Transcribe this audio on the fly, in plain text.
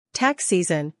Tax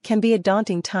season can be a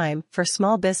daunting time for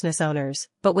small business owners,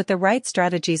 but with the right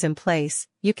strategies in place,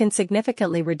 you can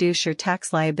significantly reduce your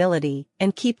tax liability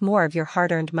and keep more of your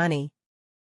hard-earned money.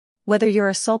 Whether you're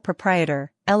a sole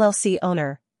proprietor, LLC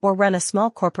owner, or run a small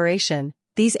corporation,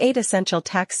 these 8 essential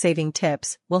tax-saving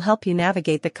tips will help you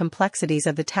navigate the complexities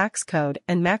of the tax code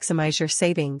and maximize your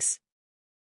savings.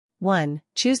 1.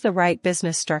 Choose the right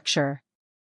business structure.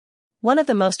 One of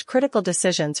the most critical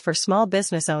decisions for small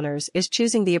business owners is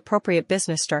choosing the appropriate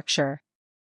business structure.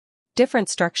 Different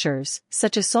structures,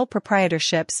 such as sole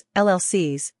proprietorships,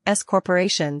 LLCs, S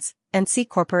corporations, and C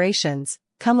corporations,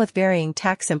 come with varying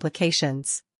tax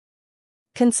implications.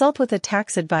 Consult with a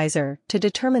tax advisor to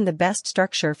determine the best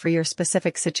structure for your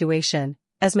specific situation,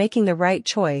 as making the right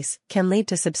choice can lead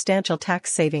to substantial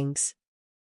tax savings.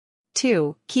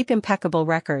 2. Keep impeccable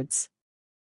records.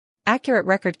 Accurate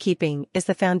record keeping is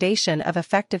the foundation of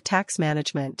effective tax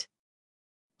management.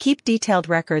 Keep detailed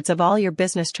records of all your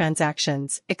business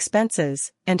transactions,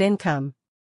 expenses, and income.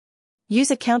 Use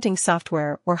accounting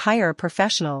software or hire a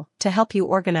professional to help you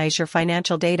organize your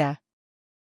financial data.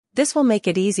 This will make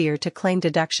it easier to claim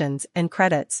deductions and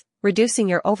credits, reducing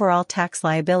your overall tax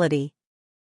liability.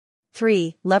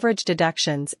 3. Leverage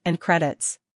deductions and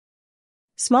credits.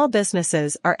 Small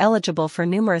businesses are eligible for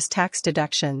numerous tax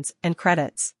deductions and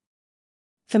credits.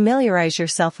 Familiarize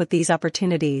yourself with these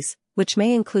opportunities, which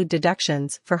may include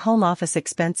deductions for home office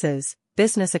expenses,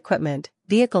 business equipment,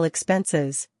 vehicle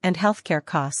expenses, and healthcare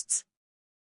costs.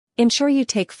 Ensure you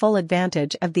take full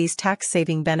advantage of these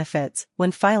tax-saving benefits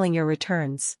when filing your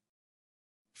returns.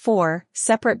 4.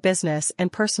 Separate business and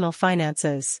personal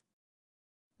finances.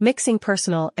 Mixing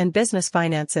personal and business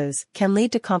finances can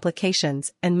lead to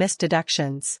complications and missed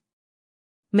deductions.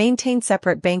 Maintain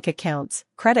separate bank accounts,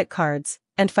 credit cards,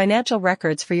 and financial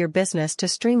records for your business to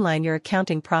streamline your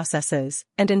accounting processes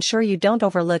and ensure you don't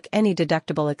overlook any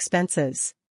deductible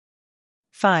expenses.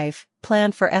 5.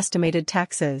 Plan for estimated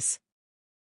taxes.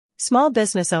 Small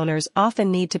business owners often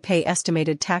need to pay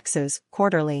estimated taxes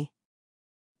quarterly.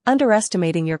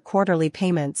 Underestimating your quarterly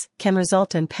payments can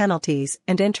result in penalties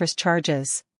and interest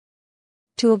charges.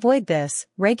 To avoid this,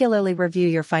 regularly review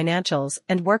your financials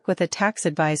and work with a tax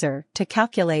advisor to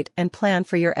calculate and plan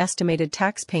for your estimated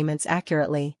tax payments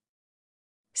accurately.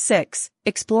 6.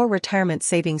 Explore retirement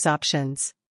savings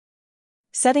options.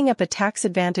 Setting up a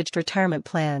tax-advantaged retirement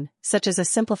plan, such as a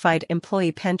simplified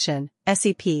employee pension,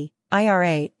 SEP,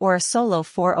 IRA, or a solo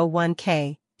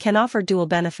 401k, can offer dual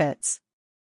benefits.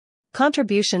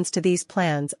 Contributions to these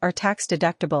plans are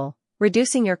tax-deductible,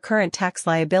 reducing your current tax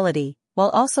liability, while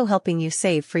also helping you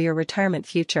save for your retirement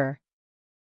future.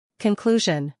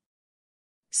 Conclusion.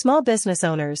 Small business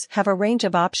owners have a range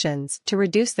of options to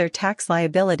reduce their tax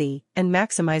liability and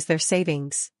maximize their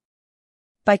savings.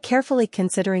 By carefully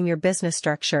considering your business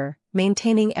structure,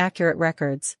 maintaining accurate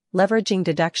records, leveraging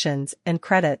deductions and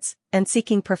credits, and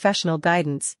seeking professional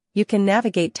guidance, you can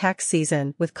navigate tax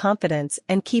season with confidence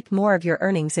and keep more of your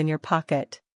earnings in your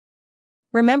pocket.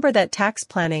 Remember that tax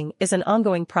planning is an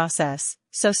ongoing process,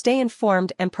 so stay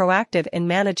informed and proactive in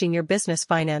managing your business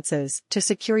finances to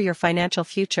secure your financial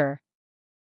future.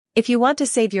 If you want to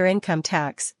save your income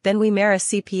tax, then Wimera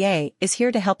CPA is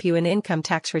here to help you in income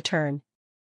tax return.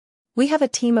 We have a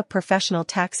team of professional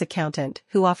tax accountant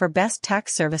who offer best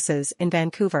tax services in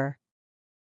Vancouver.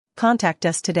 Contact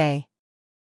us today.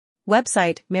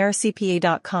 Website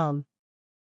meracpa.com.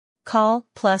 Call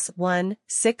 +1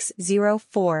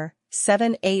 604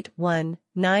 781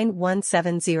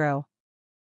 9170.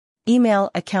 Email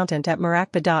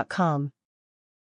accountant@meracpa.com.